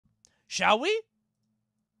Shall we?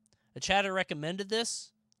 A chatter recommended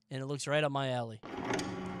this, and it looks right up my alley.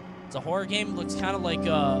 It's a horror game. Looks kind of like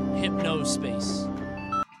Hypno Space.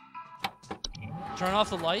 Turn off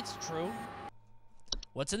the lights. True.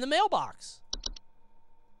 What's in the mailbox?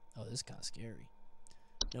 Oh, this is kind of scary.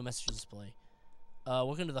 No message display.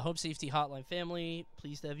 Welcome to the Home Safety Hotline family.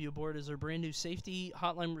 Pleased to have you aboard as our brand new safety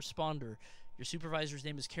hotline responder. Your supervisor's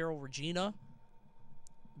name is Carol Regina.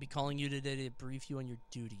 I'll be calling you today to brief you on your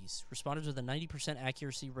duties. Responders with a 90%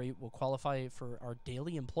 accuracy rate will qualify for our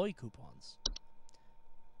daily employee coupons.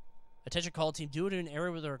 Attention call team, due to an error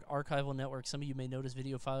with our archival network, some of you may notice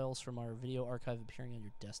video files from our video archive appearing on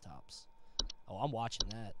your desktops. Oh, I'm watching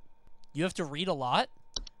that. You have to read a lot?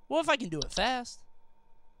 Well, if I can do it fast.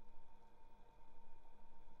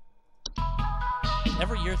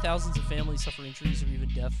 Every year, thousands of families suffer injuries or even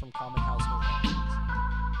death from common household hazards.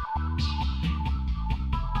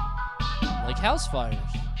 Like house fires.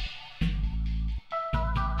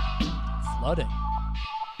 Flooding.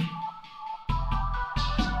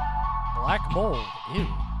 Black mold. Ew.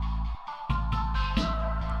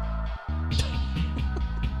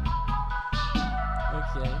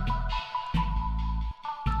 Okay.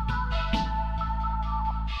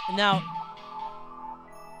 Now,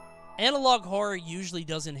 analog horror usually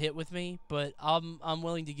doesn't hit with me, but I'm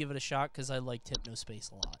willing to give it a shot because I liked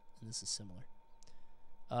Hypnospace a lot, and this is similar.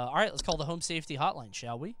 All right, let's call the home safety hotline,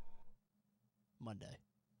 shall we? Monday.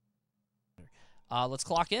 Let's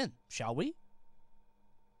clock in, shall we?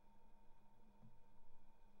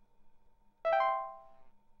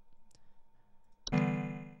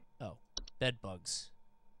 Oh, bed bugs.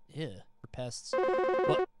 Yeah, for pests.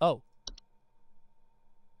 What? Oh.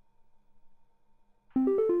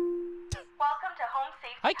 Welcome to Home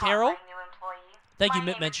Safety Hi, Carol. Hotline, new employee. Thank you,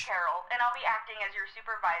 My name is Mitch. Carol, and I'll be acting as your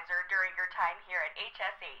supervisor during your time here at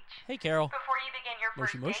HSH. Hey, Carol. Before you begin your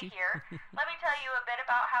first Moshi. day here, let me tell you a bit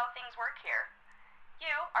about how things work here.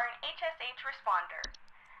 You are an HSH responder.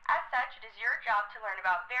 As such, it is your job to learn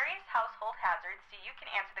about various household hazards so you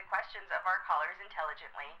can answer the questions of our callers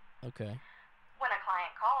intelligently. Okay. When a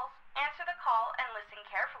client calls, answer the call and listen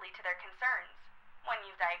carefully to their concerns. When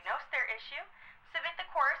you've diagnosed their issue, submit the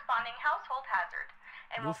corresponding household hazard,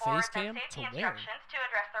 and we'll forward them safety instructions to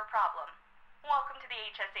address their problem. Welcome to the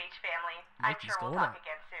HSH family. I'm sure we'll talk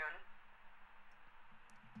again soon.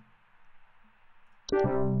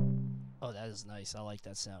 Oh, that is nice. I like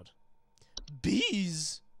that sound.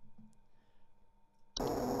 Bees!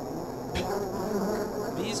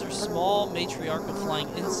 Bees are small, matriarchal flying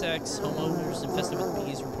insects. Homeowners infested with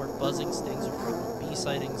bees report buzzing, stings, or frequent bee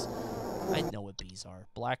sightings. I know what bees are.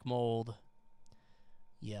 Black mold.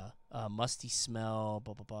 Yeah. Musty smell.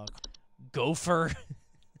 Blah, blah, blah. Gopher.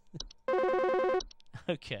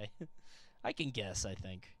 Okay. I can guess, I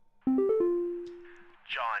think.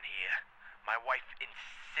 John here. My wife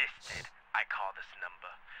insisted I call this number.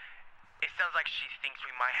 It sounds like she thinks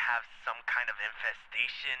we might have some kind of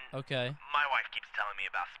infestation. Okay. My wife keeps telling me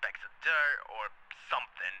about specks of dirt or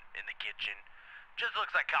something in the kitchen. Just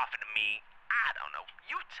looks like coffee to me. I don't know.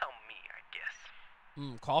 You tell me, I guess.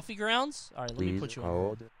 Coffee grounds? Alright, let me put you on.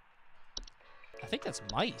 Hold. I think that's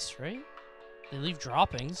mice, right? They leave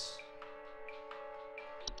droppings.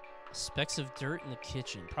 Specks of dirt in the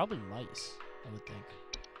kitchen. Probably mice, I would think.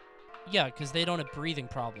 Yeah, because they don't have breathing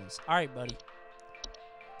problems. Alright, buddy.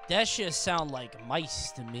 That shit sound like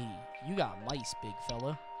mice to me. You got mice, big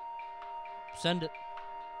fella. Send it.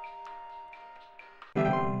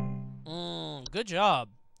 Good job.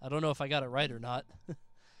 I don't know if I got it right or not.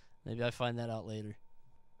 Maybe I find that out later.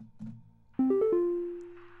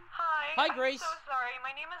 Hi, Grace. I'm so sorry.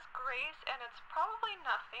 My name is Grace, and it's probably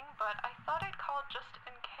nothing, but I thought I'd call just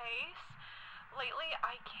in case. Lately,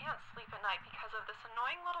 I can't sleep at night because of this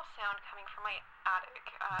annoying little sound coming from my attic.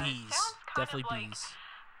 Bees. It sounds kind Definitely of like, bees.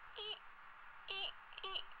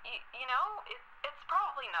 You know, it's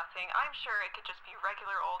probably nothing. I'm sure it could just be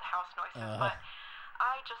regular old house noises, but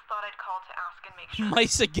I just thought I'd call to ask and make sure.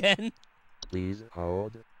 Mice again. Please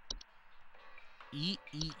hold. E.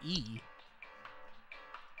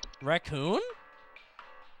 Raccoon?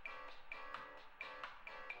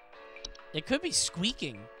 It could be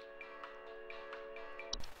squeaking.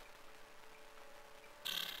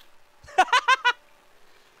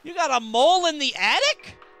 You got a mole in the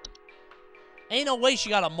attic? Ain't no way she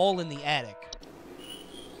got a mole in the attic.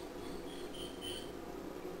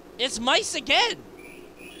 It's mice again.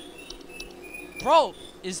 Bro,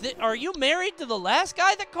 are you married to the last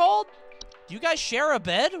guy that called? Do you guys share a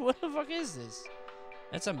bed? What the fuck is this?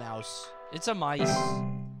 That's a mouse. It's a mice.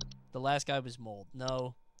 The last guy was mold.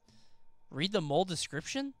 No. Read the mold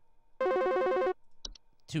description?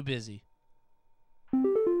 Too busy.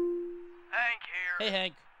 Hey,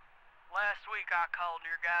 Hank. Last week I called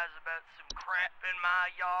your guys about some crap in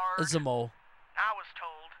my yard. It's a mole. I was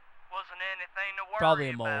told wasn't anything to worry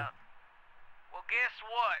Probably a mole. about. Well, guess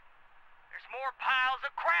what? There's more piles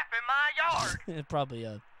of crap in my yard. Probably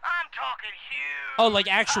a... I'm talking huge. Oh, like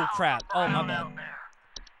actual piles crap. of Oh, my brown bad. out there.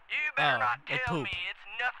 You better not like tell poop. me it's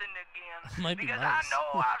nothing again. Might be because mice. I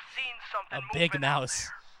know I've seen something A big moving out mouse.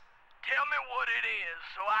 there. Tell me what it is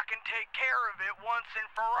so I can take care of it once and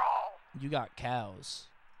for all. You got cows.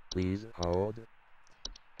 Please hold.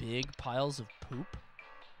 Big piles of poop?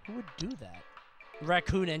 Who would do that?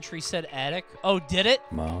 Raccoon entry said attic. Oh, did it?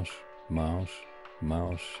 Mouse, mouse,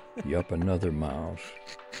 mouse. Yup, another mouse.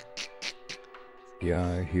 Yeah,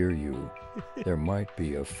 I hear you. There might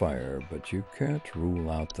be a fire, but you can't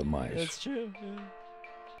rule out the mice. That's true. Yeah.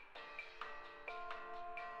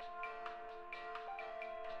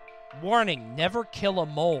 Warning, never kill a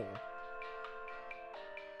mole.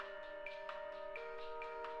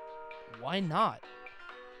 Why not?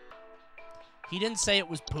 He didn't say it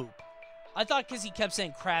was poop. I thought because he kept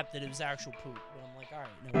saying crap that it was actual poop. But I'm like, all right,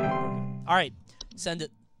 no, we're good. All right, send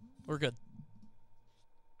it. We're good.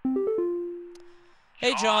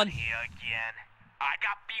 Hey, John. Here again. I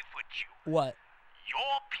got beef with you. What?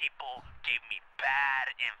 Your people gave me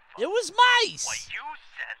bad info. It was mice. What you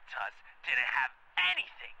sent us didn't have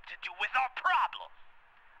anything to do with our problem.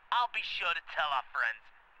 I'll be sure to tell our friends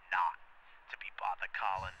not to be bothered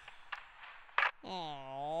calling.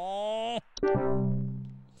 Aww.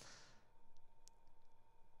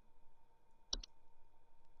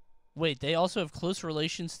 Wait, they also have close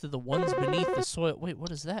relations to the ones beneath the soil. Wait, what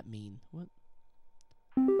does that mean? What?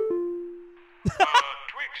 Twig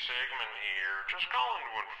Sigmund here. Just calling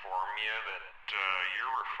to inform you that your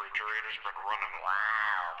refrigerator's been running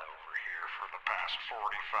wild over here for the past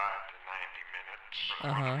 45 to 90 minutes.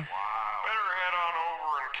 Uh-huh. Better head on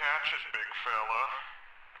over and catch it, big fella.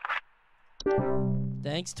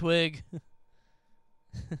 Thanks, Twig.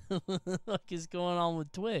 What the fuck is going on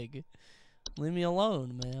with Twig? Leave me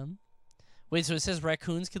alone, man. Wait, so it says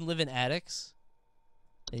raccoons can live in attics?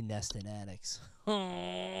 They nest in attics.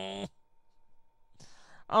 I'm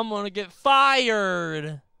gonna get fired.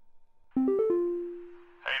 Hey,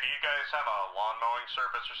 do you guys have a lawn mowing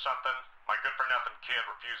service or something? My good-for-nothing kid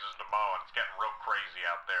refuses to mow, and it's getting real crazy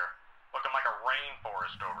out there. Looking like a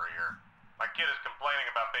rainforest over here. My kid is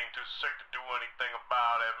complaining about being too sick to do anything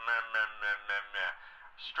about it. Meh, meh, meh, meh, meh.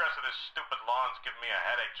 Stress of this stupid lawn's giving me a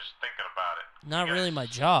headache just thinking about it. Not You really guys- my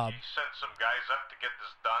job. You sent some guys up to get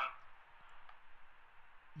this done?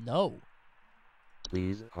 No.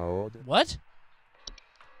 Please hold. What?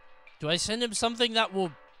 Do I send him something that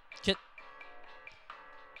will get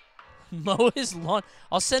mow his lawn?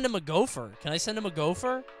 I'll send him a gopher. Can I send him a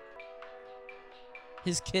gopher?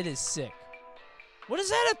 His kid is sick. What does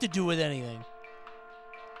that have to do with anything?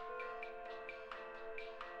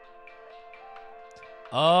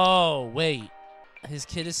 Oh, wait. His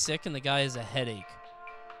kid is sick and the guy has a headache.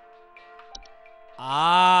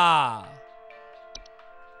 Ah.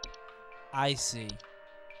 I see.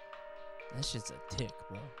 That shit's a tick,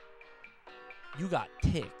 bro. You got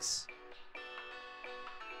ticks.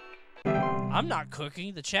 I'm not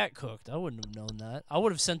cooking. The chat cooked. I wouldn't have known that. I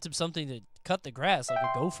would have sent him something to cut the grass like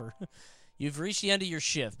a gopher. You've reached the end of your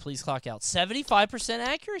shift. Please clock out. 75%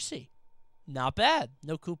 accuracy. Not bad.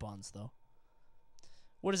 No coupons, though.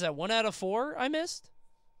 What is that? 1 out of 4 I missed?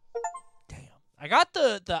 Damn. I got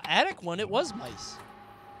the attic one. It was mice.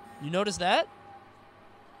 You notice that?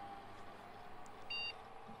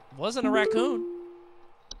 It wasn't a raccoon.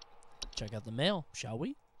 Check out the mail, shall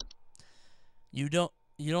we? You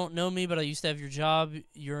don't know me, but I used to have your job.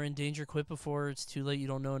 You're in danger. Quit before it's too late. You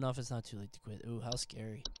don't know enough. It's not too late to quit. Ooh, how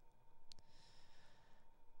scary.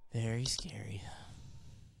 Very scary.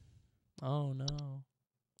 Oh, no.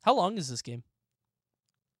 How long is this game?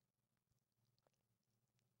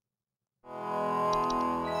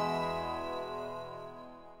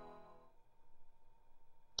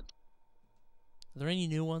 Are there any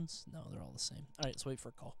new ones? No, they're all the same. All right, let's wait for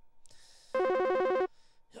a call.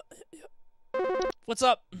 What's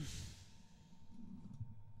up?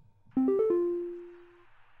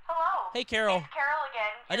 Hello. Hey, Carol. It's Carol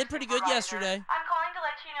again. I did pretty good yesterday. I'm calling to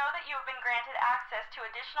let you know that you have been granted access to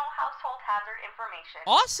additional household hazard information.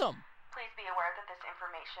 Awesome. Please be aware that this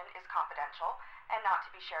information is confidential and not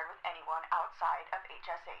to be shared with anyone outside of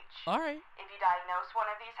HSH. All right. If you diagnose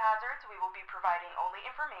one of these hazards, we will be providing only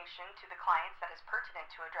information to the clients that is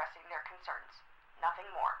pertinent to addressing their concerns.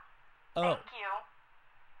 Nothing more. Oh, Thank you.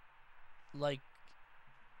 like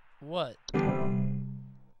what?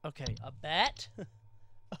 Okay, a bat?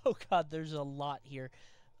 Oh, God, there's a lot here.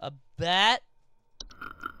 A bat?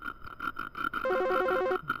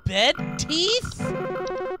 bed teeth? Sorry,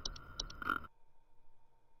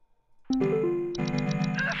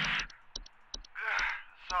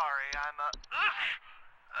 I'm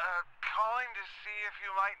calling to see if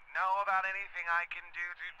you might know about anything I can do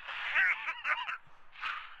to...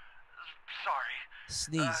 Sorry.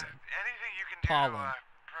 Sneezing. Anything you can Pollen. do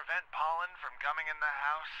to prevent pollen from coming in the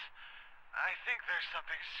house? I think there's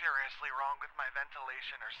something seriously wrong with my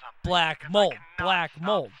ventilation or something. Black because mold. I cannot Black stop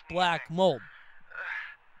mold. Black sneezing. mold.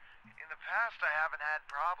 In the past, I haven't had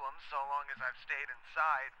problems so long as I've stayed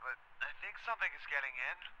inside, but I think something is getting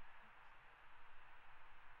in.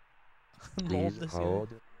 Mold Please this in. hold.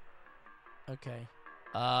 Okay.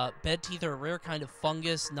 Bed teeth are a rare kind of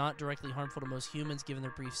fungus, not directly harmful to most humans given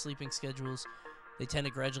their brief sleeping schedules. They tend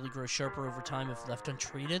to gradually grow sharper over time if left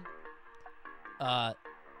untreated. To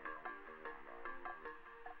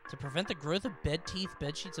prevent the growth of bed teeth,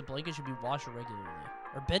 bed sheets and blankets should be washed regularly.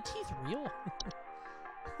 Are bed teeth real?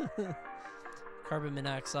 Carbon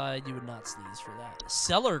monoxide, you would not sneeze for that.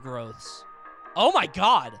 Cellar growths. Oh my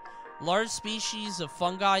god! Large species of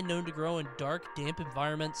fungi known to grow in dark, damp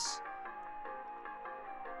environments.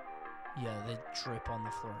 Yeah, they drip on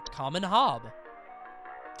the floor. Common hob.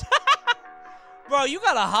 Bro, you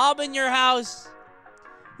got a hob in your house?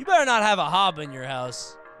 You better not have a hob in your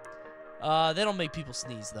house. They don't make people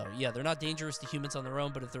sneeze, though. Yeah, they're not dangerous to humans on their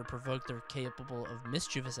own, but if they're provoked, they're capable of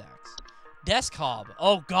mischievous acts. Desk hob.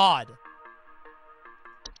 Oh, God.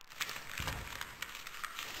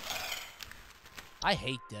 I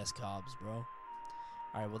hate desk hobs, bro.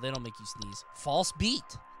 Alright, well, they don't make you sneeze. False beat.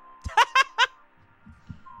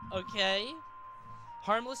 Okay.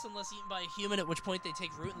 Harmless unless eaten by a human, at which point they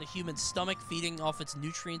take root in the human's stomach, feeding off its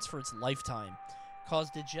nutrients for its lifetime. Cause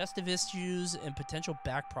digestive issues and potential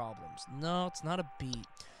back problems. No, it's not a beet.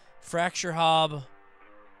 Fracture hob.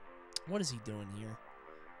 What is he doing here?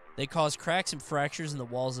 They cause cracks and fractures in the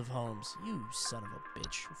walls of homes. You son of a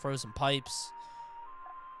bitch. Frozen pipes.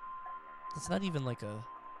 It's not even like a...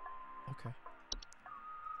 Okay.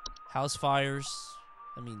 House fires.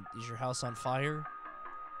 I mean, is your house on fire?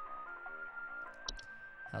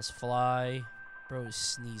 House fly. Bro is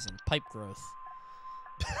sneezing. Pipe growth.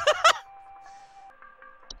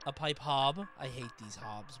 A pipe hob. I hate these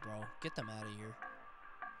hobs, bro. Get them out of here.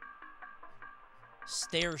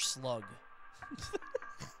 Stair slug.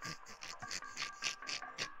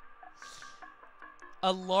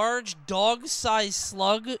 A large dog-sized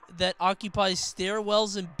slug that occupies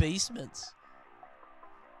stairwells and basements.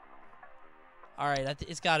 Alright,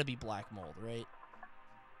 it's gotta be black mold, right?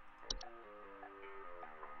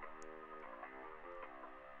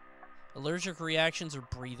 Allergic reactions or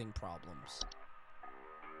breathing problems.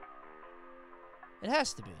 It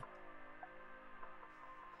has to be.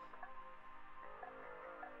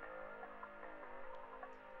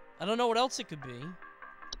 I don't know what else it could be.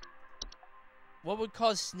 What would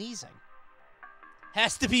cause sneezing?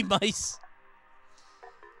 Has to be mice.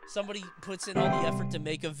 Somebody puts in all the effort to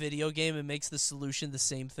make a video game and makes the solution the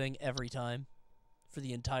same thing every time. For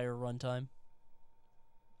the entire runtime.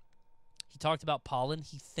 He talked about pollen.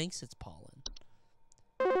 He thinks it's pollen.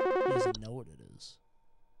 He doesn't know what it is.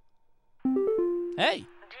 Hey!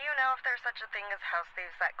 Do you know if there's such a thing as house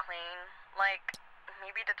thieves that clean? Like,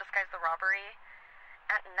 maybe to disguise the robbery?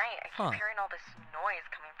 At night, I keep hearing all this noise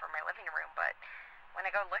coming from my living room, but when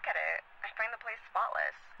I go look at it, I find the place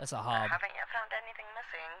spotless. That's a hob. I haven't yet found anything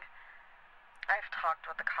missing. I've talked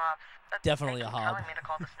with the cops, but Definitely they a keep hob. telling me to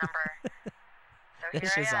call this number. So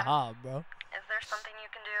This here is a I am. hob, bro. Is there something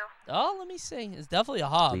you can do? Oh, let me see. It's definitely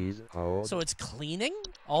a hob. Please hold. So it's cleaning?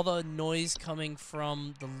 All the noise coming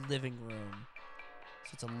from the living room.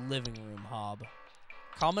 So it's a living room hob.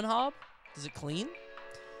 Common hob? Does it clean?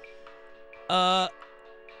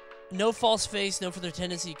 No false face, no further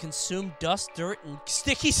tendency to consume dust, dirt, and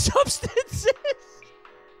sticky substances.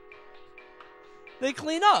 They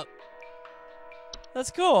clean up.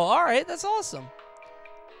 That's cool. All right, that's awesome.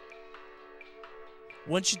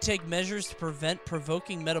 One should take measures to prevent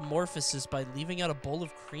provoking metamorphosis by leaving out a bowl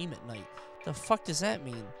of cream at night. The fuck does that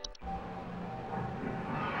mean?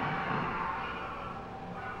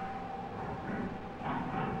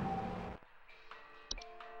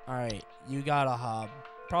 Alright, you got a hob.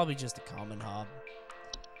 Probably just a common hob.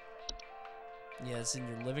 Yeah, it's in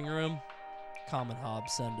your living room. Common hob,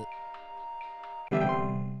 send it.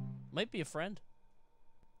 Might be a friend.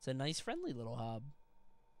 It's a nice, friendly little hob.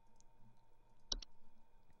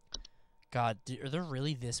 God, are there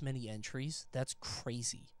really this many entries? That's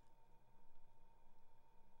crazy.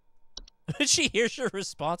 She hears your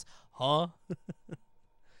response. Huh?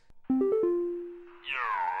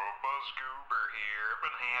 Buzzgoober here,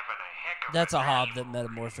 been having a heck of That's a hob day. that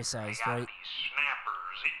metamorphosized, I got right? these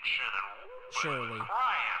snappers screeching and whooping Surely. and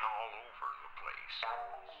crying all over the place.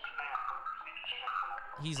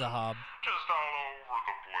 He's a hob. Just all over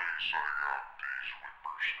the place I got these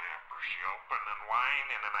whippersnappers yelping and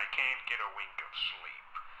whining, and I can't get a wink of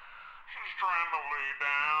sleep. She's trying to lay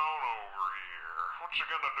down over here. What's she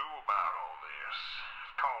gonna do about all this?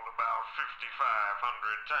 I've called about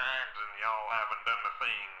 5,500 times, and y'all haven't done a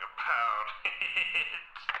thing about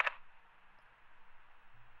it.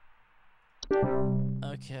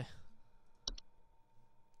 Okay.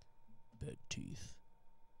 Bad teeth.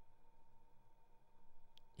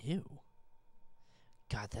 Ew.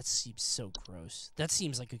 God, that seems so gross. That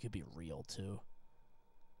seems like it could be real, too.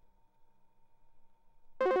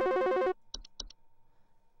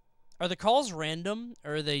 Are the calls random,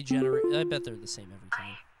 or are they generated? I bet they're the same every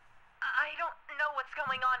time. I don't know what's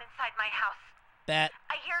going on inside my house. Bat.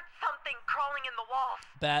 I hear something crawling in the walls.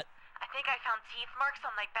 Bat. I think I found teeth marks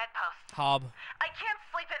on my bedpost. Hob. I can't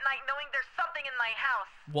sleep at night knowing there's something in my house.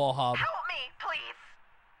 Wall hob. Help me, please.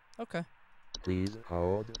 Okay. Please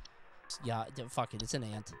hold. Yeah, fuck it. It's an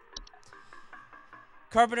ant.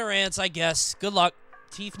 Carpenter ants, I guess. Good luck.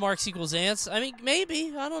 Teeth marks equals ants? I mean,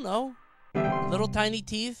 maybe. I don't know. Little tiny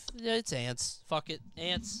teeth? Yeah, it's ants. Fuck it.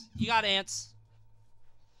 Ants. You got ants.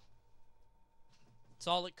 That's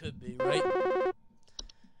all it could be, right?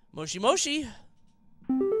 Moshi Moshi. Yeah,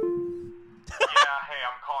 hey,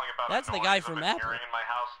 I'm calling about That's a the noise guy I've from been Apple. hearing in my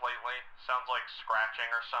house lately. Sounds like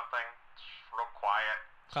scratching or something. It's real quiet.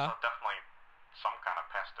 Huh? So definitely some kind of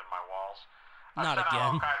pest in my walls. Not I've set out again.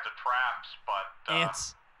 all kinds of traps, but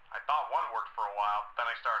Ants. I thought one worked for a while, then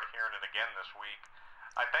I started hearing it again this week.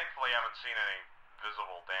 I thankfully haven't seen any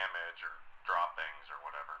visible damage or droppings or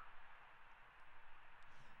whatever.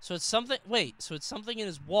 So it's something. Wait. So it's something in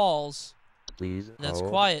his walls Please that's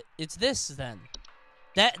hold. quiet. It's this then.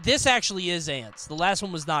 This actually is ants. The last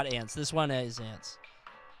one was not ants. This one is ants.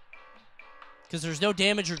 Because there's no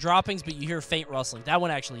damage or droppings, but you hear faint rustling. That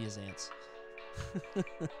one actually is ants.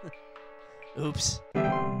 Oops.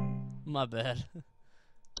 My bad.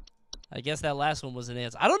 I guess that last one was an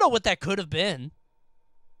ants. I don't know what that could have been.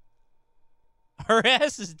 Her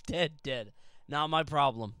ass is dead. Not my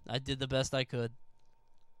problem. I did the best I could.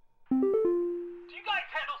 Do you guys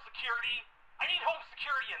handle security? I need home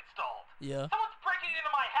security installed. Yeah. Someone's breaking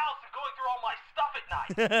into my house and going through all my stuff at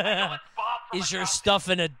night. I know it's Bob from Is your accounting. stuff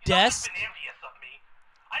in a He's always desk? been envious of me.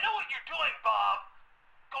 I know what you're doing, Bob.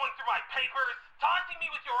 Going through my papers, taunting me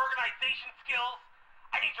with your organization skills.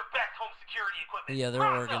 I need your best home security equipment. Yeah, they're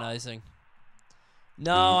Promise. organizing.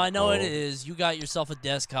 No, I know what it is. You got yourself a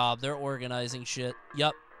desk hob. They're organizing shit.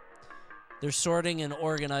 Yup. They're sorting and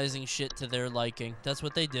organizing shit to their liking. That's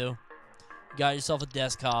what they do. You got yourself a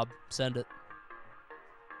desk hob. Send it.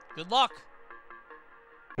 Good luck.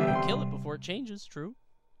 Kill it before it changes. True.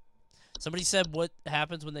 Somebody said what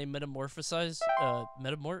happens when they metamorphosize. I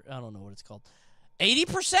don't know what it's called.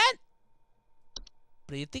 80%?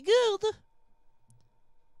 Pretty good.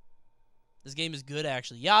 This game is good,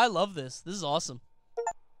 actually. Yeah, I love this. This is awesome.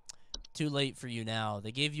 Too late for you now.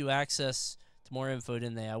 They gave you access to more info,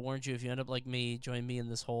 didn't they? I warned you if you end up like me, join me in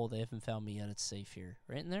this hole. They haven't found me yet. It's safe here.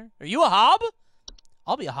 Right in there? Are you a hob?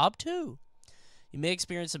 I'll be a hob, too. You may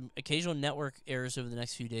experience some occasional network errors over the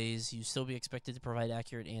next few days. You still be expected to provide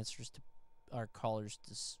accurate answers to our callers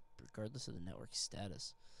regardless of the network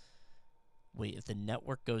status. Wait, if the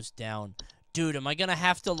network goes down... Dude, am I going to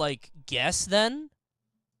have to, like, guess then?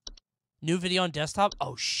 New video on desktop?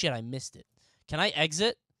 Oh, shit, I missed it. Can I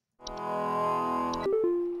exit?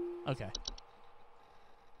 Okay.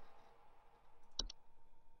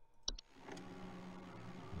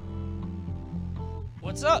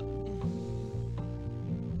 What's up?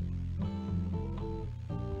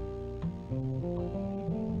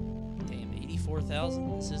 Damn,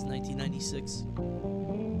 84,000? This is 1996.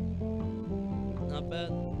 Not bad.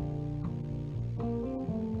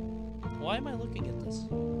 Why am I looking at this?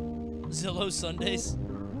 Zillow Sundays?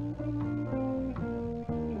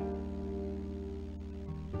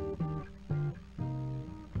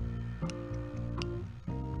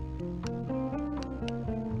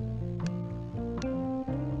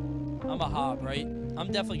 I'm a hob, right?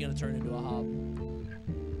 I'm definitely gonna turn into a hob.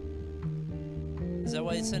 Is that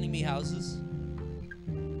why it's sending me houses?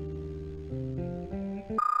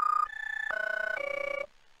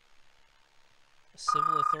 A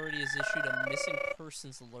civil authority has issued a missing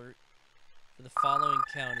persons alert for the following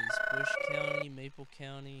counties: Bush County, Maple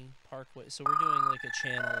County, Parkway. So we're doing like a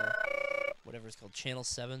channel, whatever it's called, Channel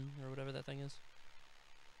 7 or whatever that thing is.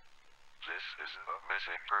 This is a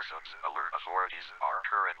missing persons alert. Authorities are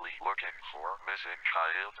currently looking for missing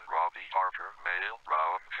child Robbie Parker, male,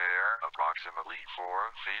 brown hair, approximately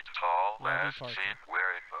 4 feet tall, Robbie last Parker. seen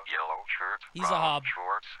wearing shirt, He's a brown hob.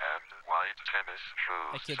 shorts, and white tennis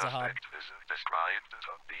shoes. That kid's a hob. Suspect is described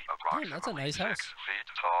to be approximately that's a nice 6 house. feet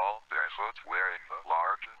tall, barefoot, wearing a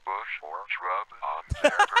large bush or shrub on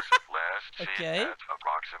their person. Last Okay. seen at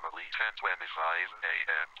approximately 10:25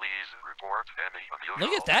 a.m. Please report any unusual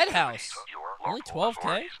Look at that activity house. to your Only local 12K?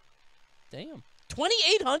 authorities. Damn.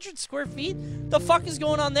 2,800 square feet? The fuck is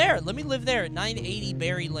going on there? Let me live there at 980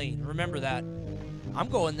 Berry Lane. Remember that. I'm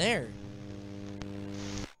going there.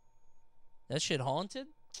 That shit haunted?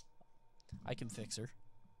 I can fix her.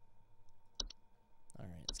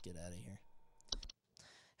 Alright, let's get out of here.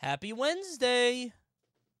 Happy Wednesday!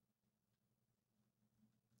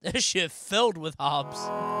 That shit filled with hobs.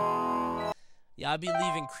 Yeah, I'll be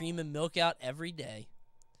leaving cream and milk out every day.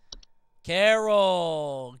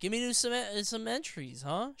 Carol, give me some entries,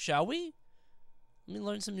 huh? Shall we? Let me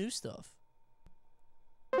learn some new stuff.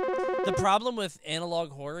 The problem with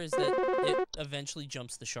analog horror is that it eventually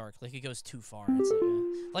jumps the shark. Like, it goes too far. It's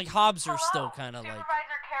like Hobbs are still kind of like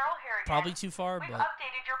Supervisor Carol here again. probably too far, We've but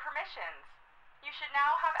updated your permissions. You should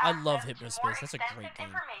now have I access love to Hypnospace. more That's a extensive great game.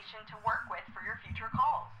 information to work with for your future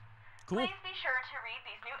calls. Cool. Please be sure to read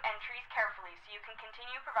these new entries carefully so you can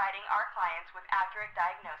continue providing our clients with accurate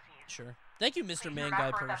diagnoses. Sure. Thank you, Mr. Please Man Guy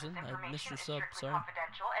remember that Person. this I missed your information sub. is strictly Sorry.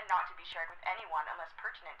 confidential and not to be shared with anyone unless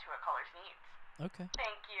pertinent to a caller's needs. Okay.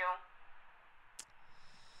 Thank you.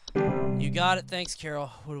 You got it. Thanks, Carol.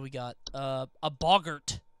 What do we got? A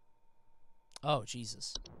boggart. Oh,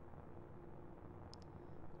 Jesus.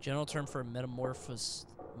 General term for a metamorphosed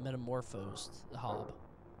hob.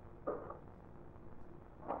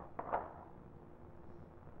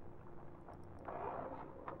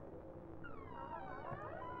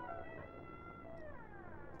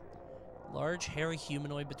 Large, hairy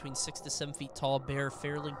humanoid between 6 to 7 feet tall, bear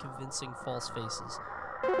fairly convincing false faces,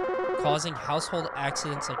 causing household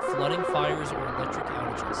accidents like flooding, fires, or electric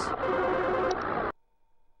outages.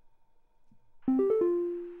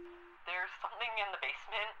 There's something in the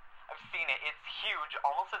basement. I've seen it. It's huge,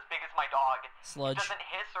 almost as big as my dog. Sludge. It doesn't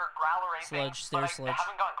hiss or growl or anything, Sludge, stair but sludge. I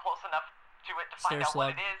haven't gotten close enough to it to Stair find out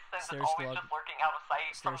slug. what it is, since Stair it's always slug. just lurking out of sight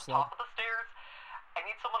Stair from slug. top of the stairs. I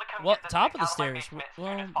need someone to come Well, get this top thing of the out my stairs. basement as soon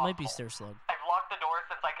Well, as might be possible. stair slug. I've locked the door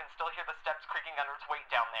since I can still hear the steps creaking under its weight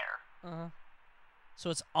down there. Uh-huh. So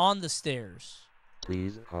it's on the stairs.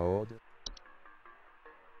 Please hold.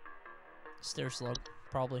 Stair slug,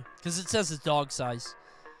 probably. Because it says it's dog size.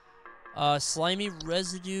 Slimy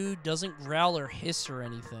residue doesn't growl or hiss or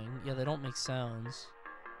anything. Yeah, they don't make sounds.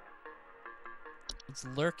 It's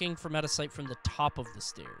lurking from out of sight from the top of the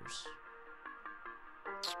stairs.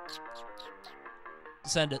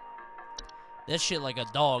 Send it. That shit like a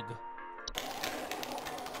dog.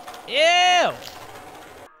 Ew!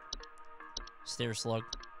 Stair slug.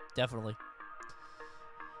 Definitely.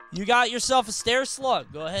 You got yourself a stair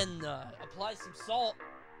slug. Go ahead and apply some salt.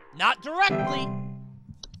 Not directly.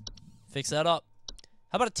 Fix that up.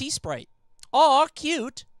 How about a tea Sprite? Aw,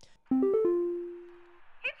 cute.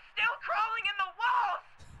 It's still crawling in the walls!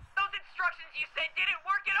 Those instructions you said didn't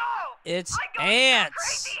work at all! It's I'm going so ants.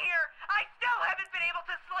 crazy here! I still haven't been able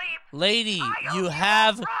to sleep! Lady, I hope you you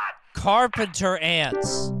have rot. carpenter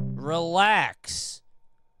ants. Relax.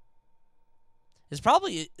 It's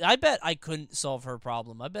probably... I bet I couldn't solve her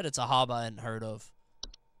problem. I bet it's a hob I hadn't heard of.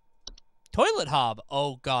 Toilet hob.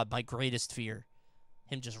 Oh, God, my greatest fear.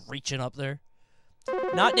 Him just reaching up there.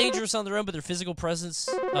 Not dangerous on their own, but their physical presence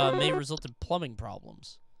may result in plumbing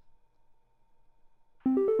problems.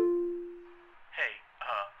 Hey,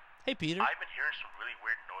 Hey, Peter. I've been hearing some really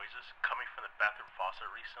weird noises coming from the bathroom faucet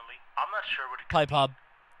recently. I'm not sure what it could Pipe be. hob.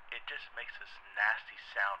 It just makes this nasty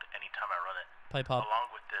sound anytime I run it. Pipe hob.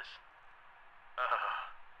 Along with this,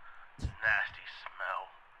 nasty smell.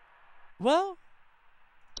 Well,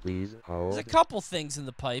 Please there's hold. a couple things in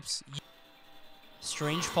the pipes.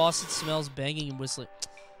 Strange faucet smells, banging and whistling.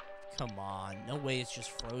 Come on. No way it's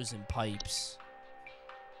just frozen pipes.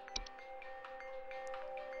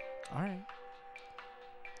 Alright.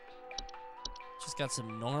 Just got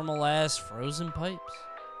some normal-ass frozen pipes.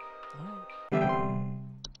 Alright. How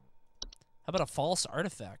about a false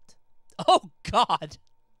artifact? Oh, God!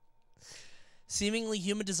 Seemingly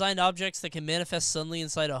human-designed objects that can manifest suddenly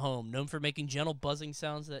inside a home, known for making gentle buzzing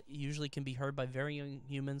sounds that usually can be heard by very young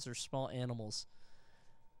humans or small animals.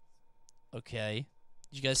 Okay.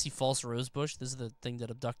 Did you guys see false rosebush? This is the thing that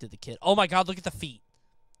abducted the kid. Oh my God, look at the feet.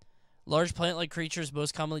 Large plant-like creatures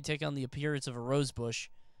most commonly take on the appearance of a rosebush.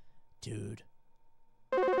 Dude.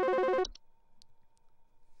 My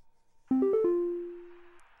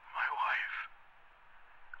wife.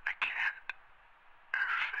 I can't.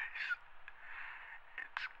 Her face.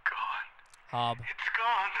 It's gone. Hob. It's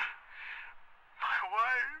gone. My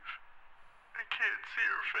wife. can't see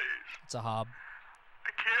her face. It's a hob. I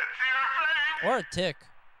can't see her face. Or a tick.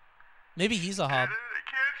 Maybe he's a hob. I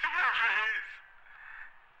can't see her face.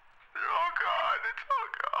 They're all gone. It's all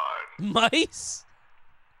gone. Mice?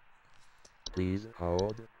 Please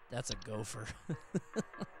hold. That's a gopher.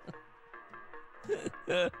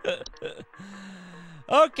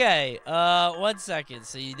 Okay, 1 second.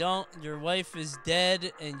 So your wife is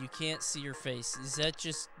dead and you can't see her face. Is that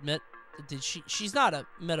just she's not a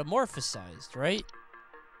metamorphosized, right?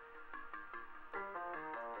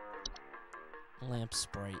 Lamp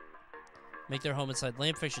sprite. Make their home inside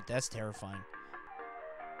lamp fixture. That's terrifying.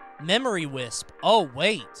 Memory wisp. Oh,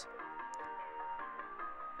 wait.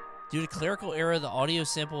 Due to clerical error, the audio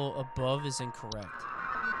sample above is incorrect.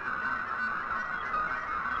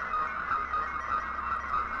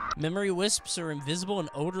 Memory wisps are invisible and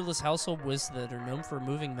odorless household wisps that are known for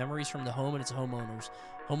removing memories from the home and its homeowners.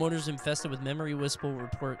 Homeowners infested with memory wisp will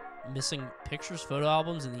report missing pictures, photo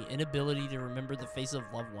albums, and the inability to remember the faces of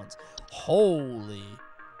loved ones. Holy.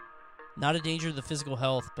 Not a danger to the physical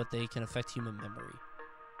health, but they can affect human memory.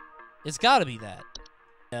 It's gotta be that.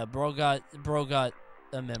 Yeah, bro got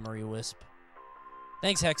a memory wisp.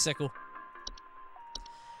 Thanks, Hexicle.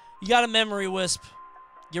 You got a memory wisp.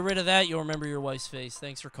 Get rid of that, you'll remember your wife's face.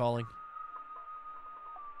 Thanks for calling.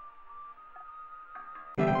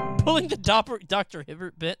 Pulling the Dr.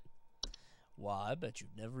 Hibbert bit. Wow, I bet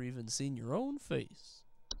you've never even seen your own face.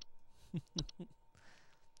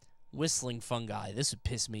 Whistling fungi. This would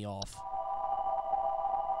piss me off.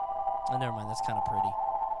 Oh, never mind. That's kind of pretty.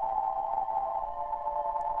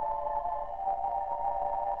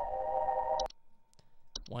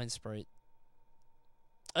 Wine Sprite.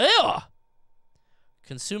 Ew!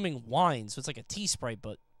 Consuming wine. So it's like a tea Sprite,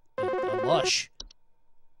 but a lush.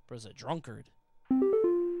 Bro's a drunkard.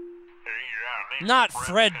 Not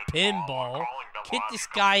Fred Pinball. Get this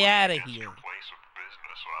guy out of here.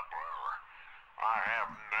 I have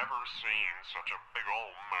never seen such a big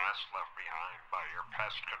old mess left behind by your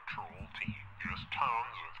pest control team. Just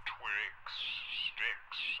tons of twigs,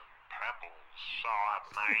 sticks, and pebbles. So I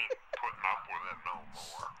ain't putting up with it no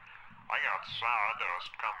more. I got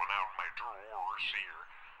sawdust coming out of my drawers here.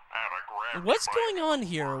 I had to grab What's going on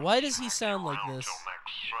here? Why does he sound like this?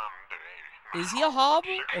 Is he a hob?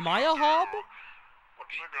 Am I a hob?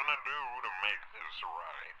 What's he gonna do to make this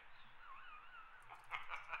right?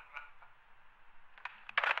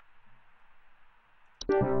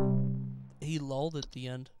 He lulled at the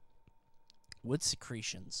end. Wood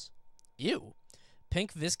secretions. Ew.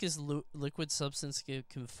 Pink viscous liquid substance can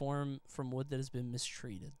form from wood that has been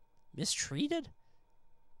mistreated. Mistreated?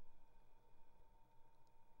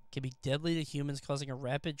 Can be deadly to humans, causing a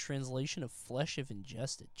rapid translation of flesh if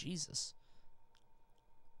ingested. Jesus.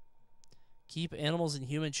 Keep animals and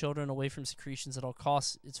human children away from secretions at all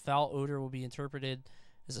costs. Its foul odor will be interpreted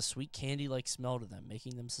as a sweet candy-like smell to them,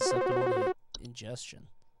 making them susceptible to ingestion.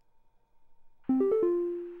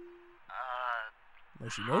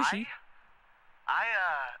 Moshi Moshi. I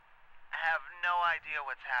have no idea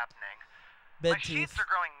what's happening. Bed My sheets are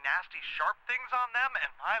growing nasty sharp things on them,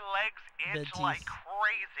 and my legs itch like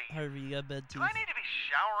crazy. Harvey, you got bed teeth. Do I need to be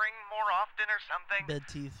showering more often or something? Bed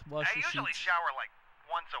teeth. Wash I your usually sheets. shower like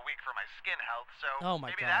once a week for my skin health, so Oh my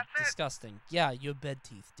maybe god, that's it. disgusting. Yeah, you have bed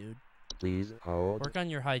teeth, dude. Please hold. Work on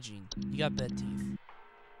your hygiene. You got bed teeth.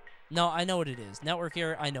 No, I know what it is. Network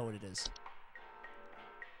error, I know what it is.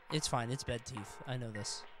 It's fine, it's bed teeth. I know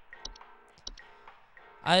this.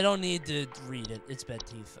 I don't need to read it. It's bed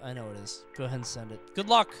teeth. I know it is. Go ahead and send it. Good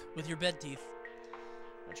luck with your bed teeth.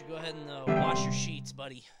 Why don't you go ahead and wash your sheets,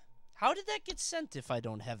 buddy. How did that get sent if I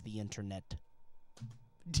don't have the internet?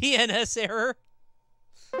 DNS error?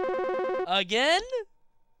 Again?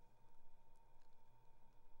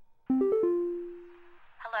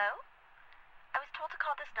 Hello? I was told to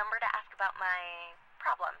call this number to ask about my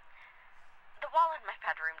problem. The wall in my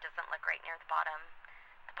bedroom doesn't look right near the bottom.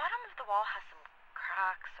 The bottom of the wall has some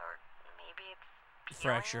cracks, or maybe it's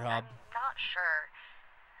peeling. Fracture hob. I'm not sure.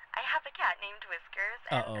 I have a cat named Whiskers,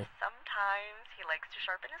 and sometimes he likes to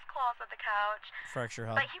sharpen his claws at the couch. Fracture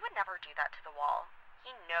hob. But he would never do that to the wall.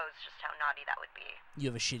 He knows just how naughty that would be.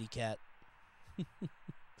 You have a shitty cat.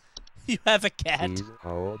 You have a cat. Please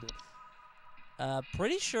hold.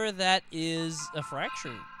 Pretty sure that is a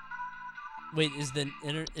fracture. Wait, is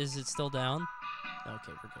it still down?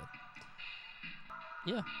 Okay, we're good.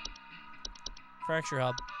 Yeah. Fracture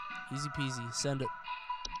hub. Easy peasy. Send it.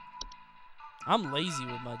 I'm lazy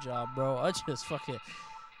with my job, bro. I just fucking...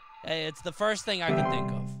 Hey, it's the first thing I can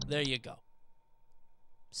think of. There you go.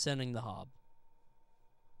 Sending the hob.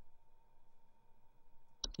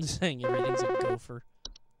 Saying everything's a gopher.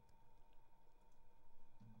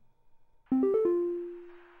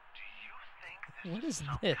 What is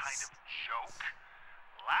some this? kind of joke?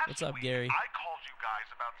 Last What's up, week, Gary? I called you guys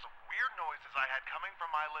about some weird noises I had coming from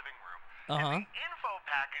my living room. Uh-huh. And the info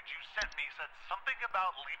package you sent me said something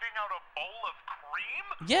about leaving out a bowl of cream?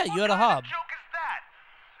 Yeah, you had a What kind hob. of joke is that?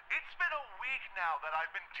 It's been a week now that I've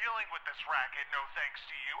been dealing with this racket, no thanks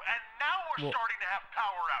to you, and now we're starting to have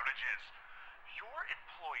power outages. Your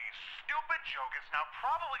employee's stupid joke is now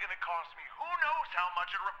probably going to cost me who knows how much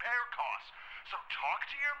in repair costs. So talk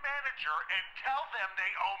to your manager and tell them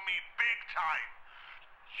they owe me big time.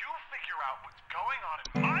 You figure out what's going on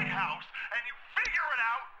in my house, and you figure it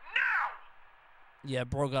out now! Yeah,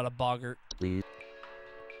 bro got a boggart. Please.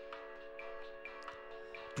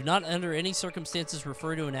 Do not under any circumstances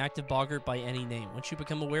refer to an active boggart by any name. Once you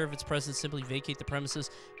become aware of its presence, simply vacate the premises,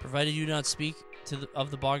 provided you do not speak of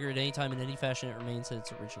the boggart at any time in any fashion. It remains at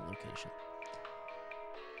its original location.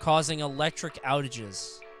 Causing electric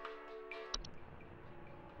outages.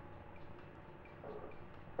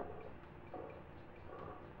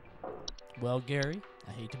 Well, Gary,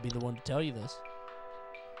 I hate to be the one to tell you this.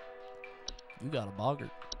 You got a boggart.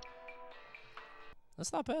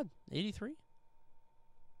 That's not bad. 83.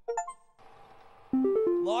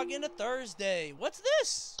 Log into Thursday. What's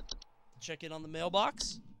this? Check in on the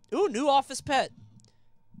mailbox. Ooh, new office pet.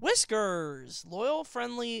 Whiskers. Loyal,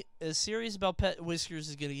 friendly, is serious about pet. Whiskers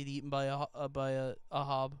is gonna get eaten by a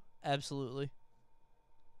hob. Absolutely.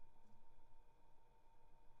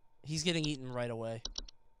 He's getting eaten right away.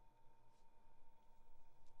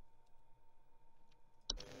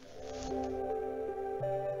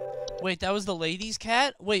 Wait, that was the lady's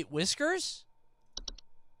cat? Wait, Whiskers?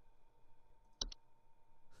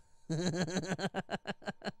 Wait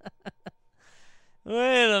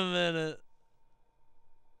a minute.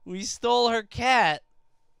 We stole her cat.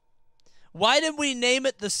 Why did we name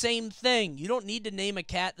it the same thing? You don't need to name a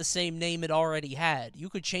cat the same name it already had. You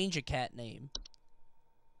could change a cat name.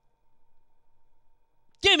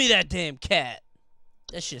 Give me that damn cat.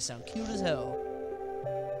 That shit sound cute as hell.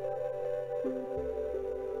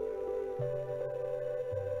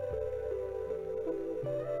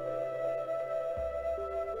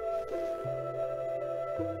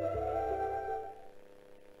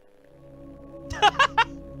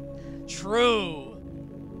 True.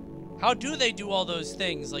 How do they do all those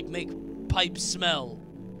things, like make pipes smell?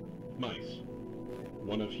 Mice.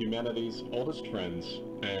 One of humanity's oldest friends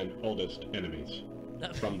and oldest enemies.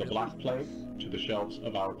 From the Black Plague to the shelves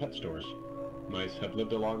of our pet stores, mice have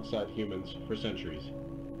lived alongside humans for centuries.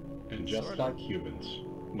 And just like humans,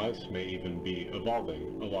 mice may even be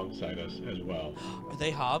evolving alongside us as well. Are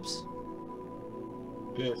they hobs?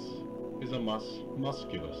 This is a mus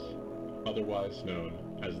musculus, otherwise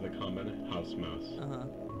known as the common house mouse.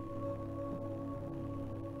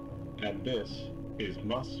 And this is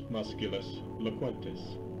Mus musculus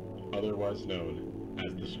loquentis, otherwise known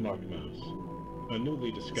as the smart mouse, a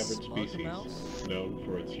newly discovered species known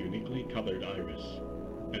for its uniquely colored iris,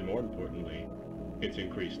 and more importantly, its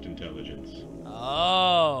increased intelligence.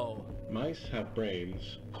 Oh. Mice have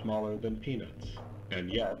brains smaller than peanuts,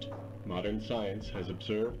 and yet, modern science has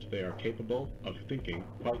observed they are capable of thinking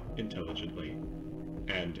quite intelligently,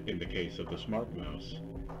 and in the case of the smart mouse,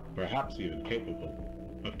 perhaps even capable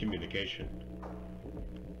of communication.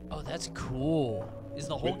 Oh, that's cool. Is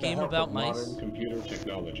the whole With the game help about of mice? modern computer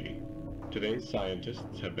technology, today's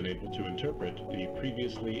scientists have been able to interpret the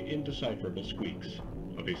previously indecipherable squeaks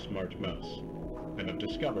of a smart mouse, and have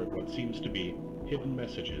discovered what seems to be hidden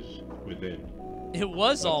messages within. It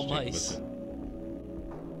was all Let's take a mice. listen.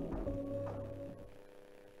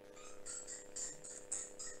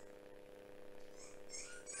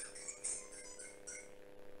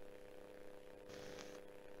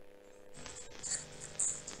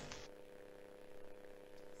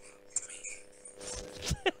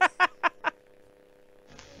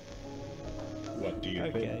 What do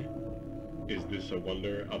you think? Is this a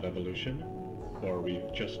wonder of evolution? Or are we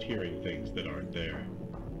just hearing things that aren't there?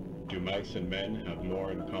 Do mice and men have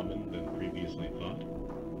more in common than previously thought?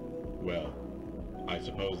 Well, I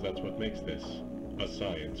suppose that's what makes this a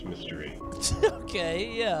science mystery.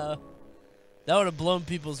 Okay, yeah. That would have blown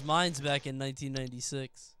people's minds back in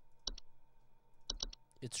 1996.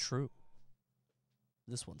 It's true.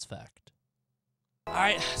 This one's fact.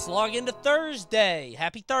 Alright, let's log into Thursday.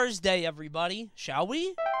 Happy Thursday, everybody. Shall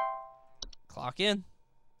we? Clock in.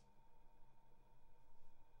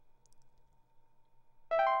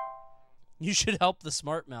 You should help the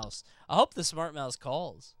smart mouse. I hope the smart mouse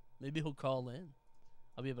calls. Maybe he'll call in.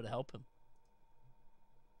 I'll be able to help him.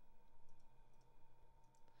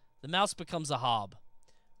 The mouse becomes a hob.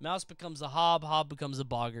 Mouse becomes a hob. Hob becomes a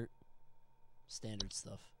boggart. Standard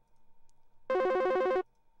stuff.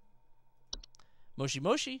 Moshi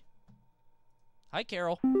Moshi. Hi,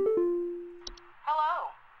 Carol. Hello.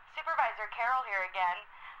 Supervisor Carol here again.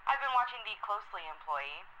 I've been watching thee closely,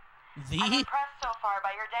 employee. I'm impressed so far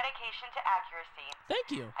by your dedication to accuracy. Thank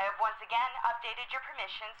you. I have once again updated your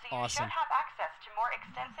permissions so you should have access to more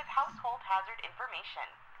extensive household hazard information.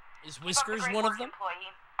 Is Whiskers one of them?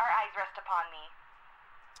 Employee. Our eyes rest upon me.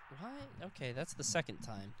 What? Okay, that's the second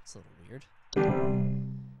time. It's a little weird.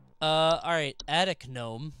 Alright, attic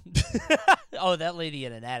gnome. Oh, that lady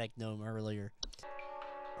had an attic gnome earlier.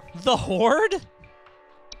 The Horde?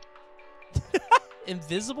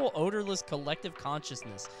 Invisible, odorless collective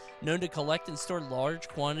consciousness, known to collect and store large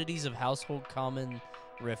quantities of household common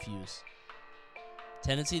refuse.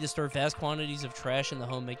 Tendency to store vast quantities of trash in the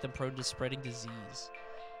home, make them prone to spreading disease.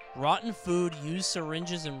 Rotten food, used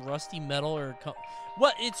syringes, and rusty metal or...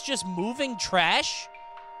 What? It's just moving trash?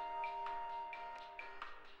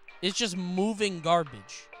 It's just moving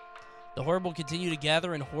garbage. The Horde will continue to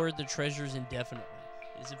gather and hoard the treasures indefinitely.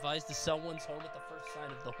 It is advised to sell one's home at the first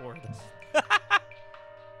sign of the Horde.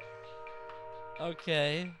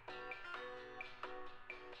 Okay.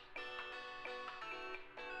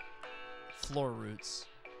 Floor roots.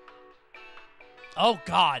 Oh,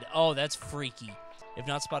 God. Oh, that's freaky. If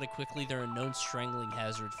not spotted quickly, they're a known strangling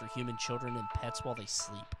hazard for human children and pets while they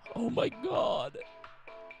sleep. Oh, my God.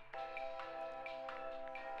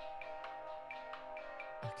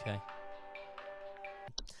 Okay.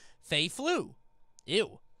 Fey flu.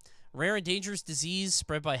 Ew. Rare and dangerous disease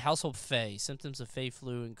spread by household Fey. Symptoms of Fey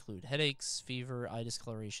flu include headaches, fever, eye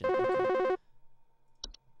discoloration. Okay.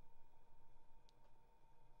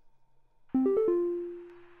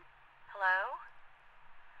 Hello?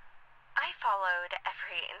 I followed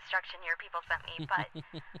every instruction your people sent me, but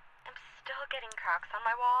I'm still getting cracks on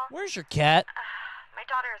my wall. Where's your cat? My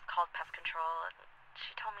daughter has called pest control, and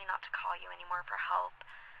she told me not to call you anymore for help.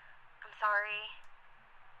 I'm sorry.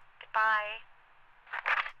 Goodbye.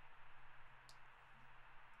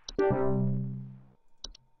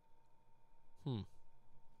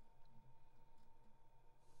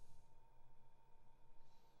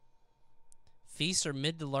 Feasts are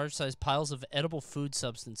mid to large-sized piles of edible food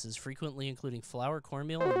substances, frequently including flour,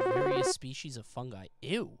 cornmeal, and various species of fungi.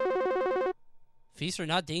 Ew. Feasts are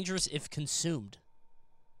not dangerous if consumed.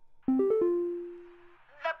 The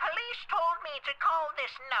police told me to call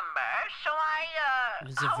this number, so I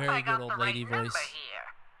This is a very good old lady voice. Here.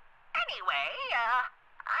 Anyway,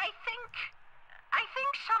 I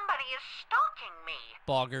think somebody is stalking me.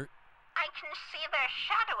 Boggart. I can see their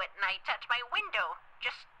shadow at night at my window,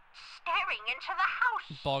 just staring into the house.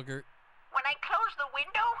 Boggart. When I close the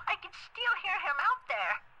window, I can still hear him out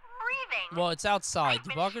there, breathing. Well, it's outside.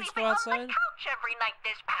 Do Boggarts go outside? I've been sleeping on the couch every night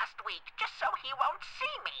this past week, just so he won't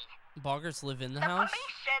see me. Boggarts live in the house? house? The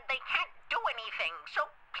police said they can't do anything, so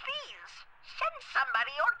please, send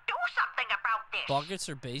somebody or do something about this. Boggarts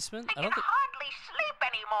are basement? I can hardly sleep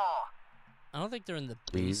anymore. I don't think they're in the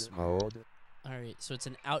Please basement. hold. Alright, so it's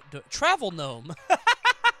an outdoor... Travel gnome!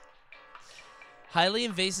 Highly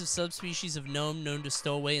invasive subspecies of gnome known to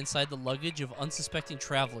stow away inside the luggage of unsuspecting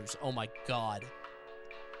travelers. Oh my god.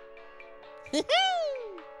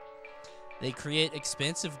 They create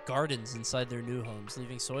expansive gardens inside their new homes,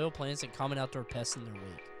 leaving soil, plants, and common outdoor pests in their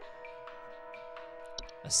wake.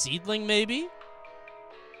 A seedling, maybe?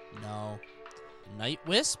 No. Night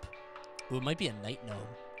wisp? Ooh, it might be a night gnome.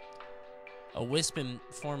 A wisp in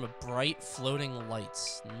form of bright, floating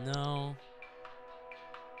lights. No.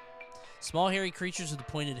 Small, hairy creatures with a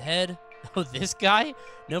pointed head. Oh, this guy?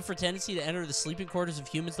 Known for tendency to enter the sleeping quarters of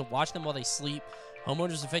humans to watch them while they sleep.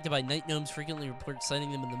 Homeowners affected by night gnomes frequently report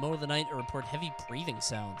sighting them in the middle of the night or report heavy breathing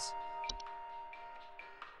sounds.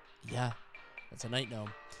 Yeah, that's a night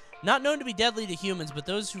gnome. Not known to be deadly to humans, but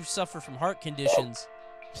those who suffer from heart conditions...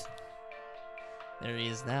 There he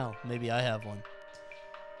is now. Maybe I have one.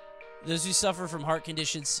 Those who suffer from heart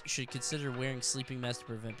conditions should consider wearing sleeping masks to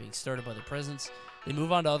prevent being startled by their presence. They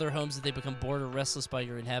move on to other homes that they become bored or restless by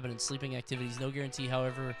your inhabitants' sleeping activities. No guarantee,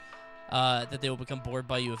 however, that they will become bored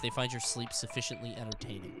by you if they find your sleep sufficiently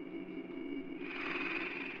entertaining.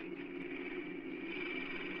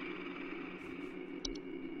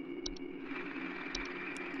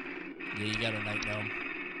 Yeah, you got a night gnome.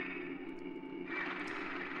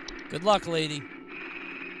 Good luck, lady.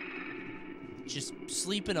 Just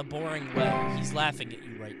sleep in a boring way. He's laughing at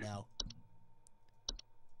you right now.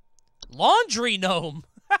 Laundry gnome!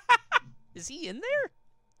 Is he in there?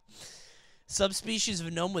 Subspecies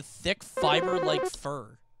of gnome with thick fiber-like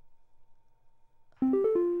fur.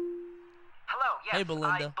 Hello, yes, Hey, Belinda.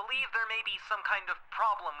 I believe there may be some kind of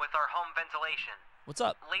problem with our home ventilation. What's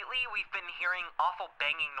up? Lately, we've been hearing awful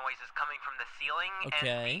banging noises coming from the ceiling, Okay.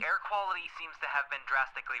 and the air quality seems to have been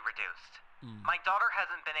drastically reduced. Hmm. My daughter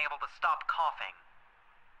hasn't been able to stop coughing.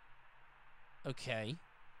 Okay.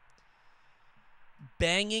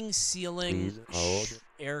 Banging ceiling, Please hold.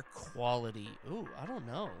 air quality. Ooh, I don't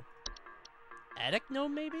know. Attic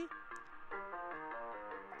gnome, maybe?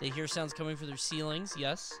 They hear sounds coming from their ceilings,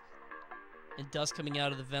 yes. And dust coming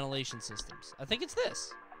out of the ventilation systems. I think it's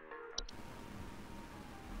this.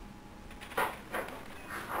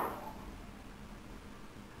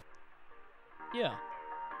 Yeah.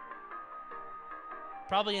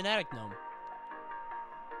 Probably an attic gnome.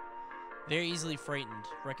 Very easily frightened.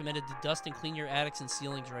 Recommended to dust and clean your attics and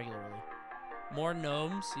ceilings regularly. More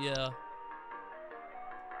gnomes? Yeah.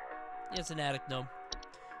 Yeah, it's an attic gnome.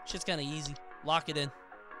 Shit's kind of easy. Lock it in.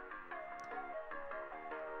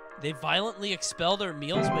 They violently expel their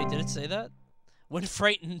meals? Wait, did it say that? When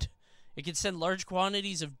frightened, it can send large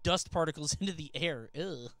quantities of dust particles into the air.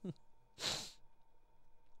 Ugh.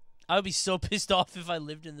 I would be so pissed off if I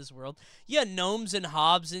lived in this world. Yeah, gnomes and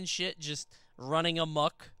hobs and shit just running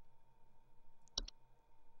amok.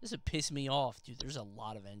 This would piss me off, dude. There's a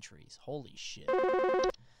lot of entries. Holy shit.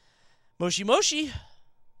 Moshi Moshi.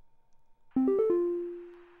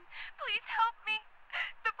 Please help me.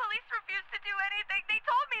 The police refuse to do anything. They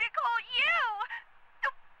told me to call you.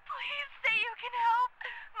 Please say you can help.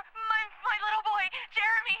 My little boy,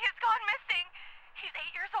 Jeremy, has gone missing. He's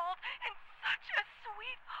 8 years old and such a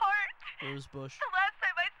sweetheart. Rosebush. The last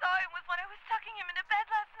time I saw him was when I was tucking him into bed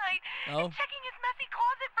last night Oh. and checking his messy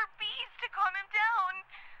closet for bees to calm him down.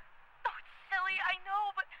 Oh, it's silly, I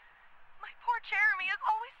know, but my poor Jeremy is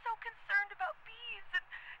always so concerned about bees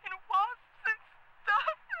and wasps and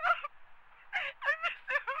stuff. I miss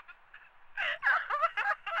him.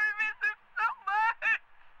 I miss him so much.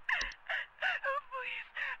 Oh, please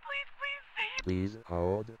save me. Please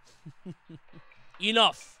hold.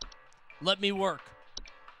 Enough. Let me work.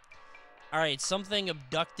 Alright, something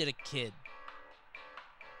abducted a kid.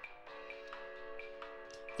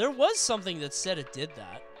 There was something that said it did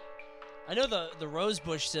that. I know the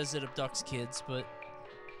rosebush says it abducts kids, but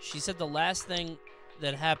she said the last thing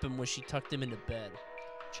that happened was she tucked him into bed,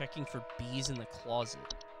 checking for bees in the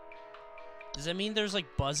closet. Does that mean there's like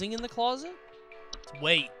buzzing in the closet?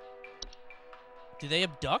 Wait. Do they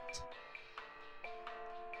abduct?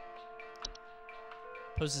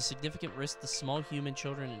 Pose a significant risk to small human,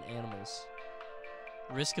 children, and animals.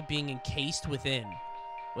 Risk of being encased within.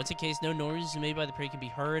 Once encased, no noise made by the prey can be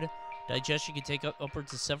heard. Digestion can take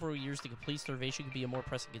upwards of several years to complete. Starvation can be a more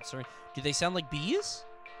pressing concern. Do they sound like bees?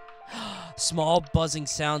 Small buzzing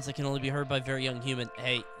sounds that can only be heard by very young human.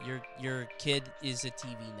 Hey, your kid is a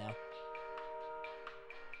TV now.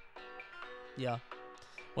 Yeah.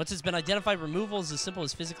 Once it's been identified, removal is as simple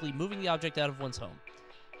as physically moving the object out of one's home.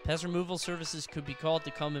 Pest removal services could be called to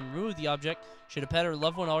come and remove the object. Should a pet or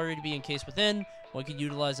loved one already be encased within, one could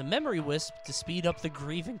utilize a memory wisp to speed up the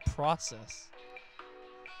grieving process.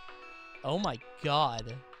 Oh my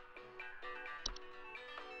god.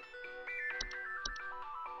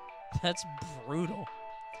 That's brutal.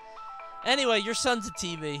 Anyway, your son's a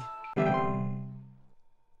TV.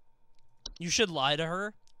 You should lie to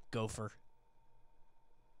her. Gopher.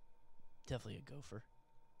 Definitely a gopher.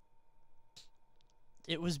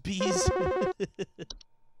 It was bees.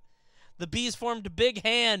 The bees formed a big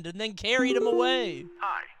hand and then carried him away.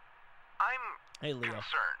 Hi. I'm Hey, Leo.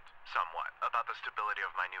 concerned somewhat about the stability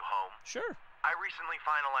of my new home. Sure. I recently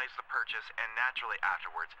finalized the purchase and naturally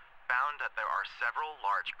afterwards found that there are several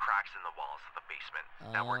large cracks in the walls of the basement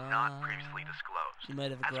that were not previously disclosed. You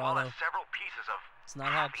might have a as well grotto. as several pieces of It's not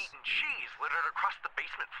hops. half-eaten cheese littered across the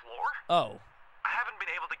basement floor. Oh. I haven't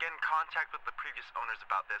been able to get in contact with the previous owners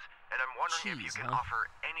about this, and I'm wondering if you Cheese, can huh? offer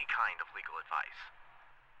any kind of legal advice.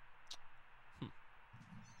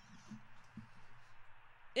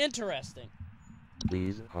 Interesting.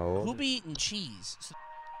 Please hold. Who be eating cheese?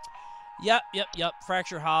 Yep.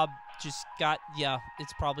 Fracture hob just got, yeah,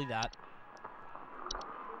 it's probably that.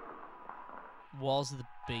 Walls of the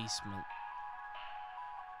basement.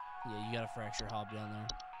 Yeah, you got a fracture hob down there.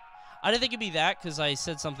 I didn't think it'd be that because I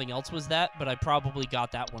said something else was that, but I probably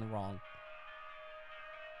got that one wrong.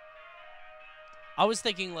 I was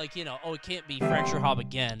thinking like, you know, oh, it can't be fracture hob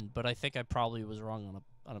again, but I think I probably was wrong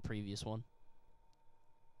on a previous one.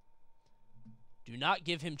 Do not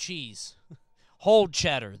give him cheese. Hold,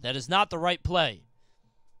 Cheddar. That is not the right play.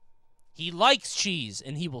 He likes cheese,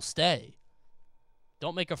 and he will stay.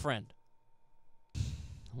 Don't make a friend. I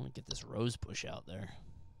want to get this rose bush out there.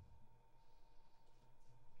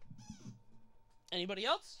 Anybody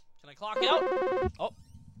else? Can I clock out? Oh.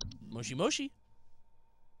 Moshi Moshi.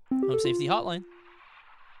 Home Safety Hotline.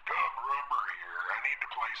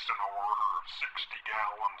 placed an order of 60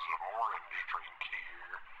 gallons of orange drink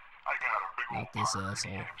here. I got a big Not old this party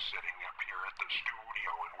asshole. I'm setting up here at the studio,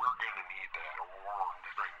 and we're gonna need that orange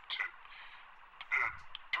drink to...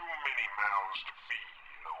 too many mouths to feed,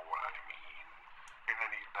 you know what I mean?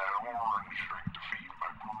 Gonna need that orange drink to feed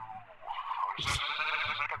my crew.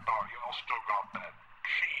 Second thought, y'all still got that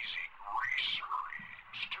cheesy greasery.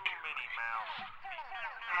 Too many mouths.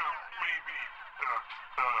 Maybe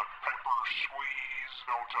pepper squeeze.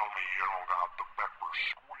 Don't tell me you don't got the pepper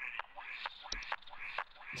squeeze.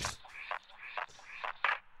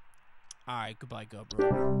 Alright, goodbye,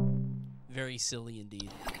 GoPro. Very silly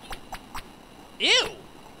indeed. Ew!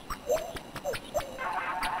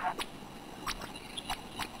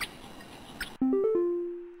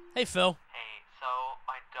 Hey, Phil. Hey, so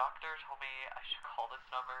my doctor told me I should call this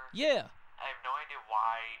number. Yeah. I have no idea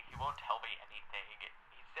why. He won't tell me anything.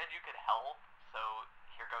 He said you could help, so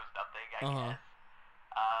here goes nothing, I guess.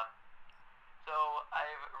 So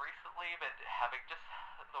I've recently been having just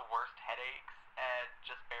the worst headaches, and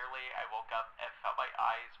just barely I woke up and felt my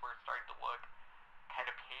eyes were starting to look kind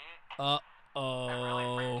of pink. I'm really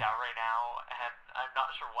freaked out right now, and I'm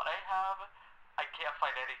not sure what I have. I can't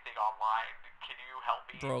find anything online. Can you help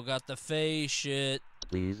me? Bro got the face shit.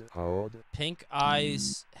 Please hold. Pink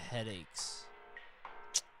eyes, headaches.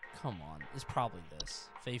 Come on. It's probably this.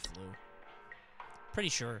 Fey flu. Pretty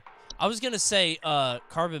sure. I was gonna say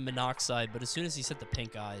carbon monoxide, but as soon as he said the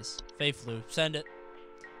pink eyes. Fey flu. Send it.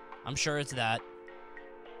 I'm sure it's that.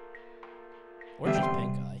 Or just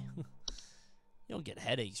pink eye. You don't get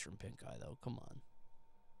headaches from pink eye, though. Come on.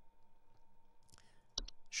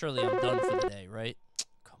 Surely I'm done for the day, right?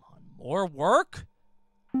 Come on. More work?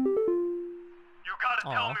 You gotta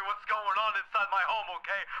tell me what's going on inside my home,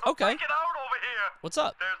 okay? I'm freaking out over here. What's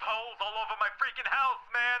up? There's holes all over my freaking house,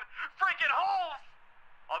 man. Freaking holes!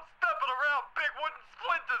 I'm stepping around big wooden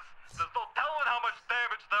splinters. There's no telling how much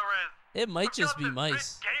damage there is. It might just be Big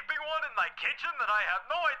mice. gaping one in my kitchen that I have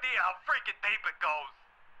no idea how freaking deep it goes.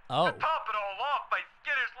 Oh. To top it all off, my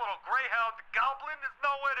skittish little greyhound goblin is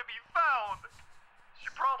nowhere to be found. She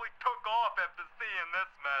probably took off after seeing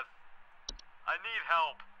this mess. I need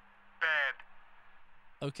help. Bad.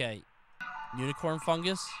 Okay. Unicorn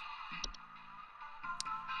fungus?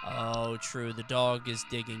 Oh, true. The dog is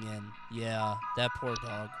digging in. Yeah, that poor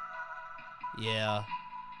dog. Yeah.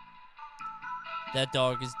 That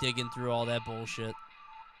dog is digging through all that bullshit.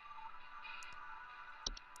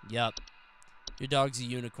 Yep. Your dog's a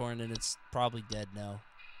unicorn and it's probably dead now.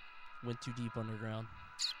 Went too deep underground.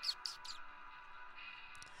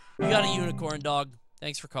 You got a unicorn, dog.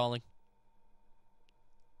 Thanks for calling.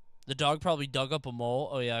 The dog probably dug up a mole.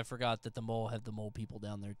 Oh, yeah, I forgot that the mole had the mole people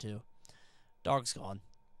down there, too. Dog's gone.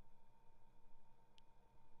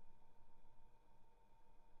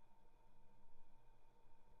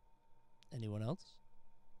 Anyone else?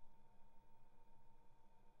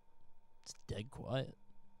 It's dead quiet.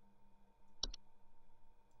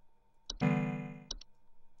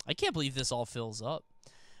 I can't believe this all fills up.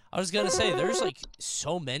 I was gonna say, there's like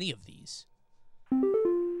so many of these.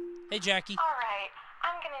 Hey, Jackie. Alright,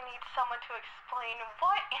 I'm gonna need someone to explain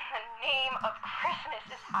what in the name of Christmas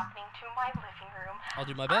is happening to my living room. I'll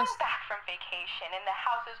do my best. I'm back from vacation and the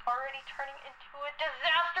house is already turning into a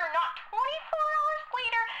disaster not 24 hours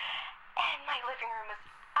later. And my living room is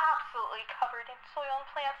absolutely covered in soil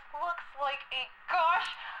and plants. Looks like a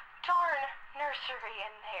gosh darn nursery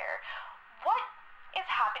in there. What is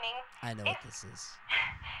happening? I know what this is.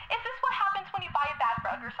 Is this what happens when you buy a bad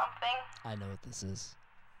rug or something? I know what this is.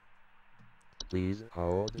 Please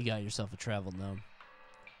hold. You got yourself a travel gnome.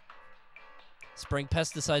 Spraying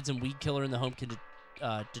pesticides and weed killer in the home can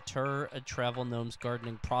deter a travel gnome's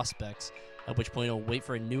gardening prospects, at which point it'll wait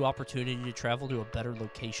for a new opportunity to travel to a better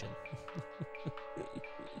location.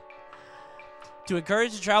 To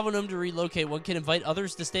encourage a travel gnome to relocate, one can invite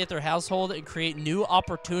others to stay at their household and create new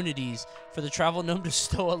opportunities for the travel gnome to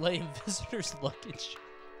stow away in visitors' luggage.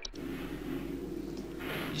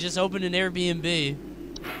 You just opened an Airbnb.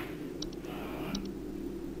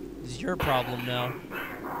 This is your problem now.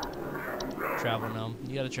 Travel gnome.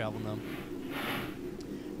 You got a travel gnome.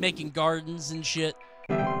 Making gardens and shit.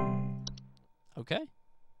 Okay.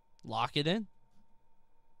 Lock it in.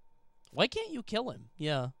 Why can't you kill him?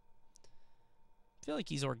 Yeah. I feel like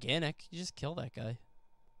he's organic. You just kill that guy.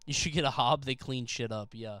 You should get a hob. They clean shit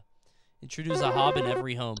up. Yeah. Introduce a hob in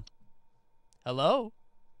every home. Hello?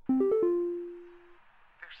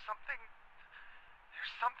 There's something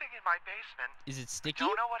in my basement. Is it sticky? I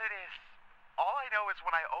don't know what it is. All I know is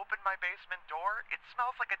when I open my basement door, it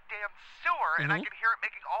smells like a damn sewer, and I can hear it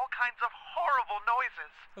making all kinds of horrible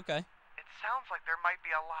noises. Okay. It's sounds like there might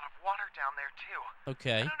be a lot of water down there, too.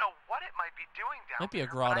 Okay. I don't know what it might be doing down Might be a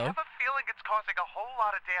there, grotto. but I have a feeling it's causing a whole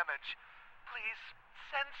lot of damage. Please,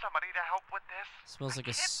 send somebody to help with this. Smells like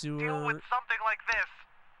a Can't sewer. deal with something like this.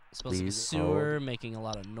 Smells like a Please sewer, hold. making a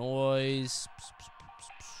lot of noise.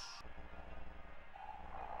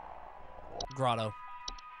 Grotto.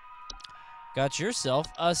 Got yourself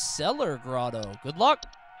a cellar grotto. Good luck.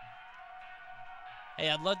 Hey,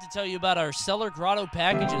 I'd love to tell you about our cellar grotto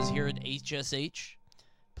packages here at HSH.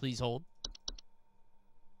 Please hold.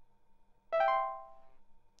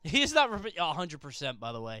 He's not 100%,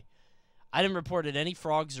 by the way. I didn't report any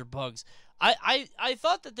frogs or bugs. I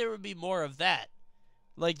thought that there would be more of that.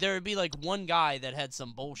 Like, there would be, like, one guy that had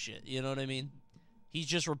some bullshit. You know what I mean? He's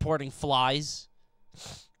just reporting flies.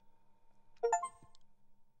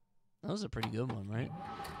 That was a pretty good one, right?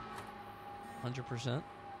 100%.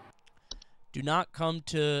 Do not come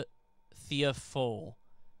to Theafol.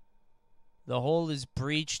 The hole is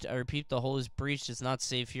breached. I repeat, the hole is breached. It's not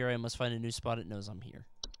safe here. I must find a new spot. It knows I'm here.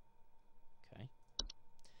 Okay.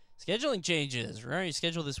 Scheduling changes. Regarding your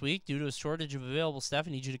schedule this week, due to a shortage of available staff,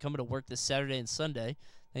 I need you to come to work this Saturday and Sunday.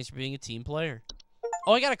 Thanks for being a team player.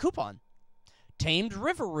 Oh, I got a coupon. Tamed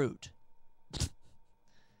River Root.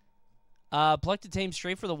 Plucked and tamed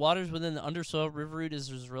straight for the waters within the undersoil. River Root is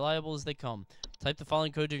as reliable as they come. Type the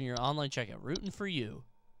following code during your online checkout. Rootin' for you.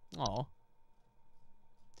 Aw.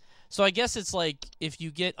 So I guess it's like if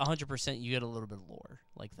you get 100%, you get a little bit of lore.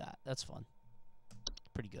 Like that. That's fun.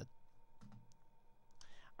 Pretty good.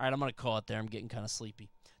 All right, I'm going to call it there. I'm getting kind of sleepy.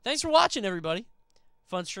 Thanks for watching, everybody.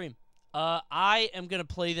 Fun stream. I am going to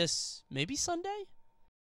play this maybe Sunday?